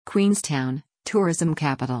Queenstown, tourism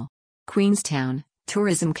capital. Queenstown,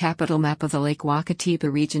 tourism capital. Map of the Lake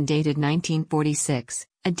Wakatipu region dated 1946,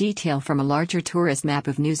 a detail from a larger tourist map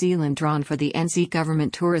of New Zealand drawn for the NZ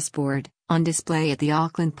Government Tourist Board, on display at the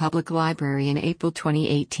Auckland Public Library in April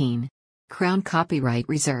 2018. Crown copyright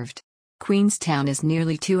reserved. Queenstown is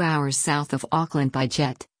nearly 2 hours south of Auckland by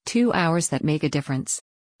jet, 2 hours that make a difference.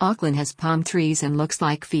 Auckland has palm trees and looks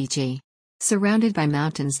like Fiji. Surrounded by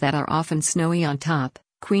mountains that are often snowy on top,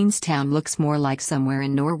 Queenstown looks more like somewhere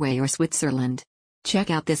in Norway or Switzerland.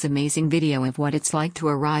 Check out this amazing video of what it's like to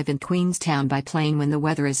arrive in Queenstown by plane when the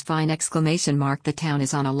weather is fine! The town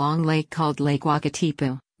is on a long lake called Lake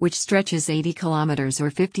Wakatipu, which stretches 80 kilometers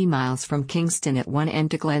or 50 miles from Kingston at one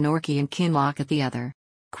end to Glenorchy and Kinloch at the other.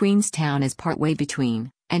 Queenstown is partway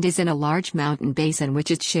between, and is in a large mountain basin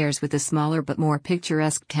which it shares with the smaller but more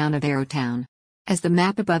picturesque town of Arrowtown. As the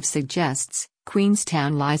map above suggests,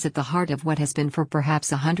 Queenstown lies at the heart of what has been for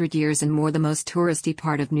perhaps 100 years and more the most touristy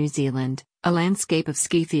part of New Zealand, a landscape of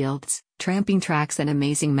ski fields, tramping tracks and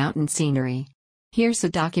amazing mountain scenery. Here's a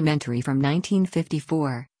documentary from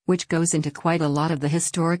 1954, which goes into quite a lot of the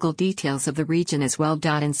historical details of the region as well.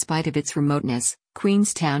 In spite of its remoteness,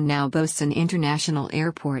 Queenstown now boasts an international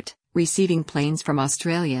airport, receiving planes from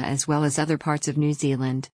Australia as well as other parts of New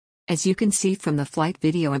Zealand. As you can see from the flight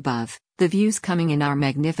video above, the views coming in are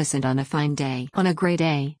magnificent on a fine day. On a grey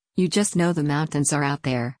day, you just know the mountains are out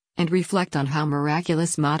there, and reflect on how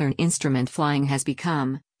miraculous modern instrument flying has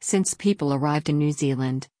become. Since people arrived in New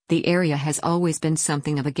Zealand, the area has always been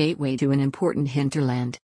something of a gateway to an important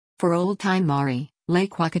hinterland. For old-time Maori,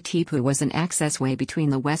 Lake Wakatipu was an access way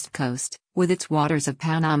between the west coast, with its waters of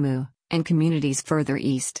Pounamu, and communities further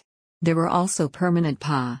east. There were also permanent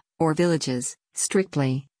pa, or villages,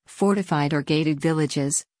 strictly fortified or gated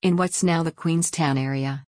villages, in what's now the Queenstown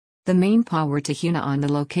area. The main pa were Tahuna on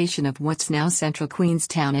the location of what's now central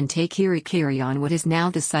Queenstown and Te Kirikiri on what is now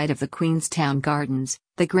the site of the Queenstown Gardens,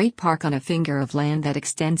 the great park on a finger of land that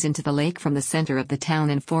extends into the lake from the center of the town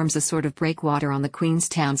and forms a sort of breakwater on the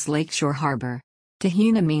Queenstown's lakeshore harbor.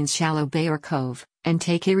 Tahuna means shallow bay or cove, and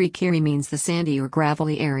Te Kirikiri means the sandy or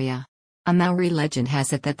gravelly area. A Maori legend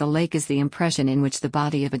has it that the lake is the impression in which the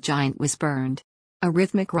body of a giant was burned. A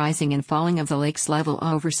rhythmic rising and falling of the lake's level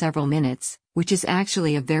over several minutes, which is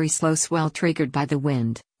actually a very slow swell triggered by the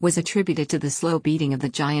wind, was attributed to the slow beating of the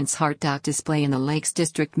giant's heart. Display in the Lakes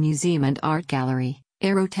District Museum and Art Gallery,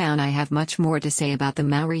 Arrowtown. I have much more to say about the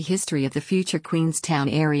Maori history of the future Queenstown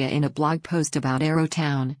area in a blog post about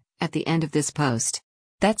Arrowtown, at the end of this post.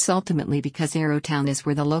 That's ultimately because Arrowtown is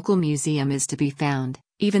where the local museum is to be found,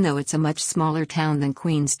 even though it's a much smaller town than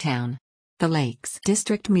Queenstown. The Lakes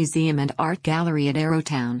District Museum and Art Gallery at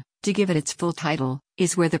Arrowtown, to give it its full title,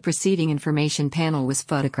 is where the preceding information panel was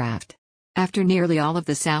photographed. After nearly all of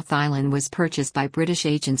the South Island was purchased by British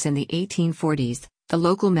agents in the 1840s, the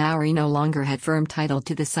local Maori no longer had firm title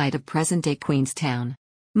to the site of present-day Queenstown.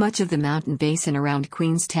 Much of the mountain basin around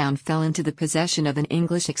Queenstown fell into the possession of an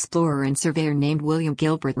English explorer and surveyor named William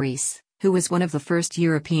Gilbert Rees, who was one of the first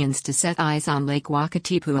Europeans to set eyes on Lake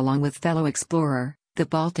Wakatipu along with fellow explorer, the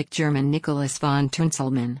Baltic German Nicholas von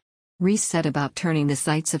Tunzelmann. Rees set about turning the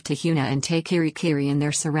sites of Tahuna and Te Kirikiri and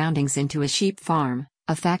their surroundings into a sheep farm,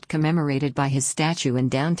 a fact commemorated by his statue in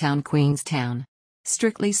downtown Queenstown.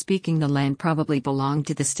 Strictly speaking, the land probably belonged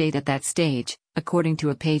to the state at that stage, according to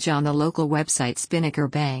a page on the local website Spinnaker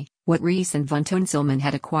Bay. What Rees and von Tunzelmann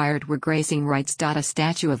had acquired were grazing rights. A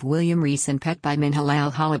statue of William Rees and pet by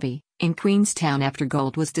Minhalal Halaby, in Queenstown after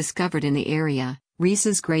gold was discovered in the area.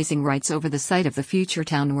 Rees's grazing rights over the site of the future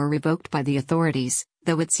town were revoked by the authorities,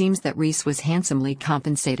 though it seems that Rees was handsomely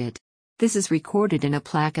compensated. This is recorded in a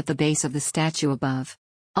plaque at the base of the statue above.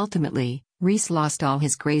 Ultimately, Rees lost all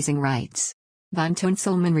his grazing rights. Von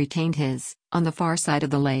Tunzelmann retained his, on the far side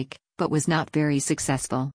of the lake, but was not very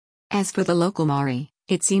successful. As for the local Maori,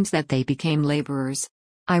 it seems that they became laborers.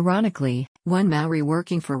 Ironically, one Maori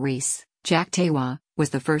working for Rees, Jack Tewa,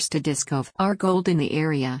 was the first to discover gold in the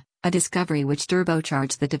area, a discovery which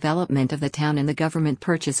turbocharged the development of the town and the government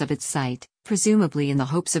purchase of its site, presumably in the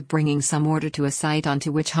hopes of bringing some order to a site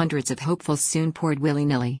onto which hundreds of hopefuls soon poured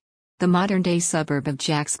willy-nilly. The modern-day suburb of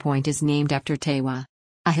Jack's Point is named after Tewa,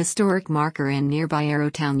 a historic marker in nearby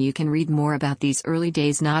Arrowtown. You can read more about these early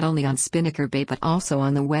days not only on Spinnaker Bay but also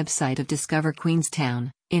on the website of Discover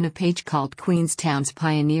Queenstown, in a page called Queenstown's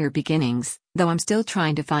Pioneer Beginnings, though I'm still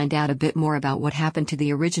trying to find out a bit more about what happened to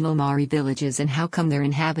the original Maori villages and how come their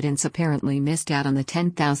inhabitants apparently missed out on the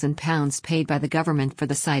 £10,000 paid by the government for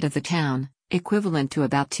the site of the town, equivalent to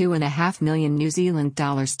about $2.5 million New Zealand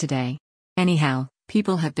dollars today. Anyhow,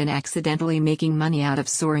 people have been accidentally making money out of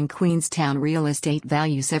soaring Queenstown real estate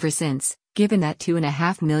values ever since, Given that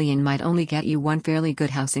 2.5 million might only get you one fairly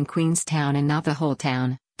good house in Queenstown and not the whole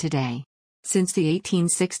town, today. Since the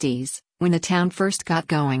 1860s, when the town first got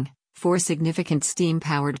going, 4 significant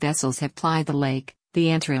steam-powered vessels have plied the lake: the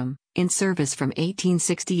Antrim, in service from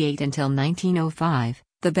 1868 until 1905,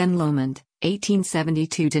 the Ben Lomond,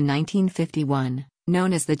 1872 to 1951,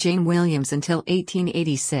 known as the Jane Williams until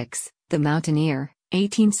 1886, the Mountaineer,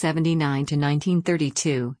 1879 to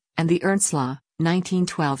 1932, and the Ernslaw,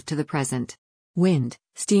 1912 to the present. Wind,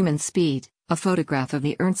 Steam and Speed, a photograph of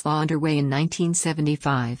the Ernslaw underway in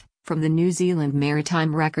 1975, from the New Zealand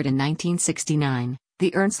Maritime Record in 1969.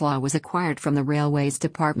 The Ernslaw was acquired from the Railways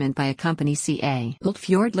Department by a company ca.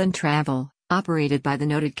 Fjordland Travel, operated by the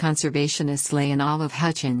noted conservationists Leigh and Olive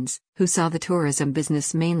Hutchins, who saw the tourism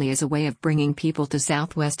business mainly as a way of bringing people to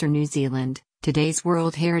southwestern New Zealand, today's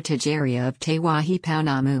World Heritage Area of Te Waihi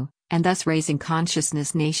Pounamu, and thus raising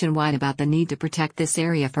consciousness nationwide about the need to protect this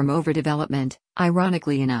area from overdevelopment.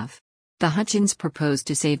 Ironically enough, the Hutchins proposed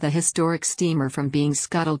to save the historic steamer from being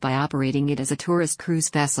scuttled by operating it as a tourist cruise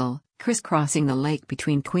vessel, crisscrossing the lake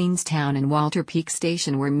between Queenstown and Walter Peak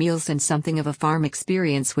Station, where meals and something of a farm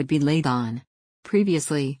experience would be laid on.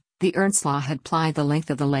 Previously, the Ernslaw had plied the length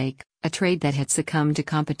of the lake, a trade that had succumbed to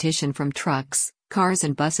competition from trucks, cars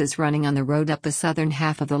and buses running on the road up the southern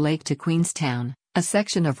half of the lake to Queenstown, a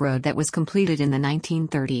section of road that was completed in the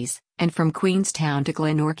 1930s, and from Queenstown to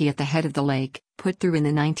Glenorchy at the head of the lake, put through in the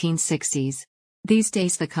 1960s. These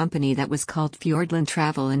days the company that was called Fjordland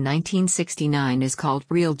Travel in 1969 is called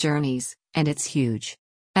Real Journeys, and it's huge.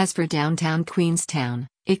 As for downtown Queenstown,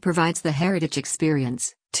 it provides the heritage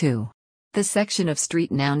experience, too. The section of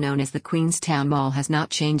street now known as the Queenstown Mall has not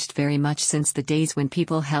changed very much since the days when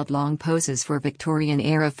people held long poses for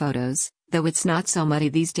Victorian-era photos, though it's not so muddy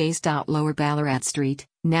these days. Lower Ballarat Street,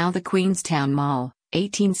 now the Queenstown Mall,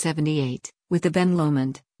 1878, with the Ben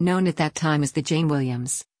Lomond, known at that time as the Jane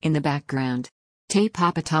Williams, in the background. Te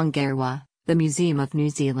Papa Tongarewa, the Museum of New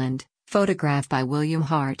Zealand, photographed by William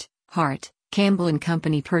Hart, Campbell and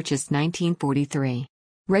Company, purchased 1943.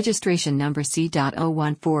 Registration number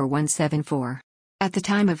C.014174. At the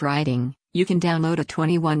time of writing, you can download a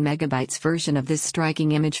 21 megabytes version of this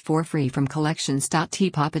striking image for free from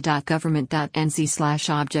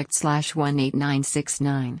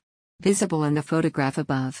collections.tpapa.government.nz/object/18969. Visible in the photograph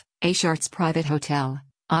above, Ashart's private hotel,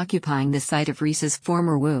 occupying the site of Reese's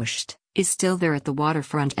former Whooshed, is still there at the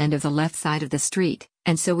waterfront end of the left side of the street,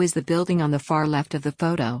 and so is the building on the far left of the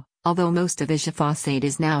photo, although most of its facade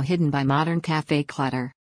is now hidden by modern cafe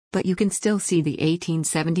clutter. But you can still see the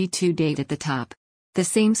 1872 date at the top. The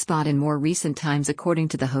same spot in more recent times. According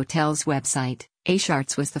to the hotel's website,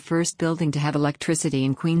 Ashart's was the first building to have electricity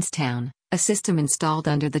in Queenstown, a system installed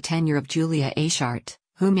under the tenure of Julia Ashart,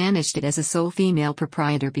 who managed it as a sole female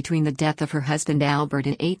proprietor between the death of her husband Albert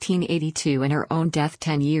in 1882 and her own death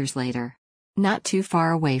 10 years later. Not too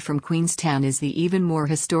far away from Queenstown is the even more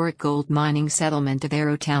historic gold mining settlement of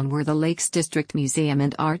Arrowtown, where the Lakes District Museum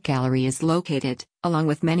and Art Gallery is located, along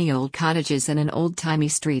with many old cottages and an old-timey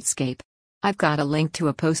streetscape. I've got a link to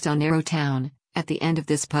a post on Arrowtown at the end of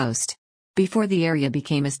this post. Before the area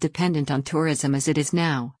became as dependent on tourism as it is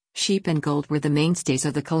now, sheep and gold were the mainstays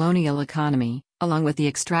of the colonial economy, along with the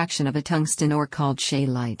extraction of a tungsten ore called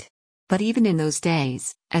scheelite. But even in those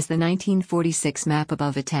days, as the 1946 map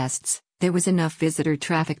above attests, there was enough visitor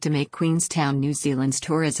traffic to make Queenstown New Zealand's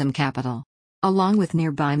tourism capital. Along with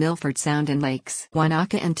nearby Milford Sound and Lakes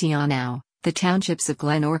Wanaka and Te Anau, the townships of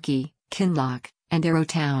Glenorchy, Kinloch, and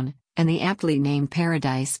Arrowtown, and the aptly named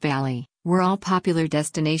Paradise Valley, were all popular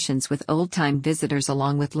destinations with old-time visitors,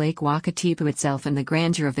 along with Lake Wakatipu itself and the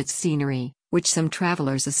grandeur of its scenery, which some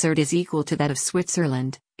travelers assert is equal to that of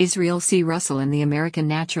Switzerland. Israel C. Russell in The American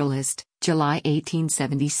Naturalist, July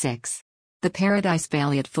 1876. The Paradise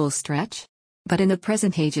Valley at full stretch? But in the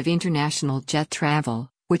present age of international jet travel,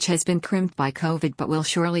 which has been crimped by COVID but will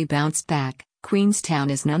surely bounce back, Queenstown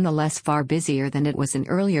is nonetheless far busier than it was in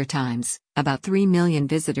earlier times, about 3 million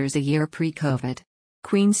visitors a year pre-COVID.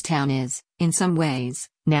 Queenstown is, in some ways,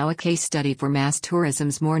 now a case study for mass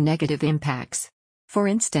tourism's more negative impacts. For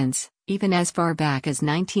instance, even as far back as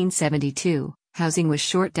 1972, housing was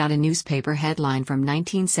short. A newspaper headline from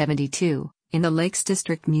 1972, in the Lakes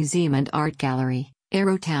District Museum and Art Gallery,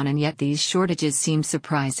 Arrowtown. And yet these shortages seem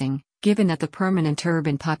surprising, given that the permanent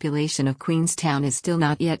urban population of Queenstown is still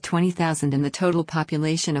not yet 20,000 and the total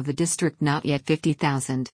population of the district not yet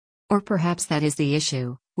 50,000. Or perhaps that is the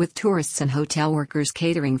issue, with tourists and hotel workers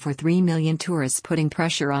catering for 3 million tourists putting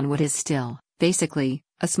pressure on what is still, basically,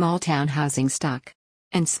 a small town housing stock.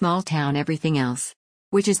 And small town everything else.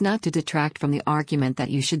 Which is not to detract from the argument that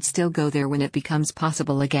you should still go there when it becomes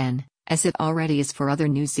possible again, as it already is for other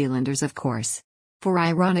New Zealanders, of course. For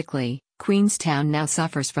ironically, Queenstown now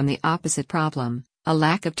suffers from the opposite problem, a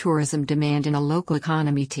lack of tourism demand in a local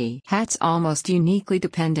economy. That's almost uniquely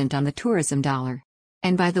dependent on the tourism dollar.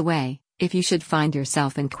 And by the way, if you should find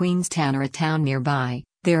yourself in Queenstown or a town nearby,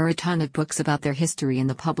 there are a ton of books about their history in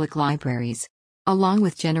the public libraries. Along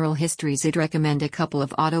with general histories, I'd recommend a couple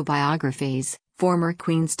of autobiographies. Former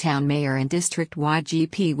Queenstown Mayor and District-wide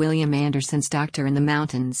GP William Anderson's Doctor in the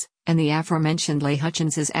Mountains, and the aforementioned Leigh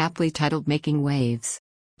Hutchins's aptly titled Making Waves.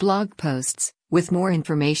 Blog posts. With more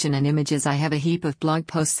information and images, I have a heap of blog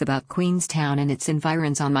posts about Queenstown and its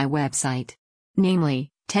environs on my website. Namely,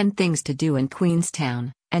 10 things to do in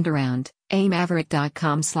Queenstown, and around,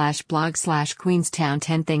 amaverick.com/blog/Queenstown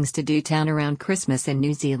 10 things to do town around Christmas in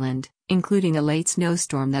New Zealand, including a late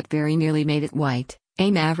snowstorm that very nearly made it white.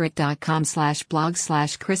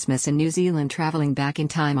 amaverick.com/blog/Christmas in New Zealand, traveling back in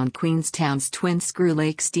time on Queenstown's Twin Screw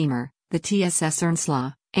Lake steamer, the TSS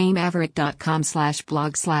Earnslaw.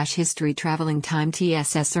 amaverick.com/blog/history, traveling time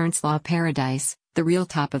TSS Earnslaw Paradise, the real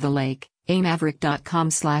top of the lake.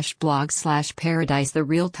 amaverick.com/blog/paradise, the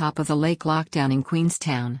real top of the lake. Lockdown in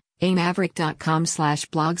Queenstown.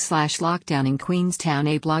 amaverick.com/blog/lockdown in Queenstown,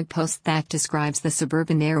 a blog post that describes the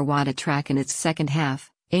suburban Narrawada track in its second half.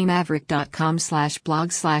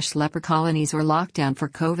 amaverick.com/blog/leper colonies or lockdown for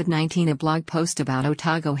COVID-19, a blog post about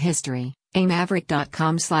Otago history.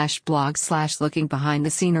 amaverick.com/blog/looking behind the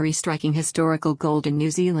scenery, striking historical gold in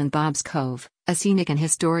New Zealand. Bob's Cove, a scenic and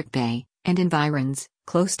historic bay, and environs,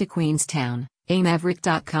 close to Queenstown.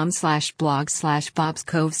 amaverick.com/blog/Bob's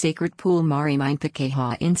Cove, sacred pool Mari Mine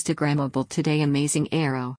Pakeha. Instagrammable today, amazing arrow.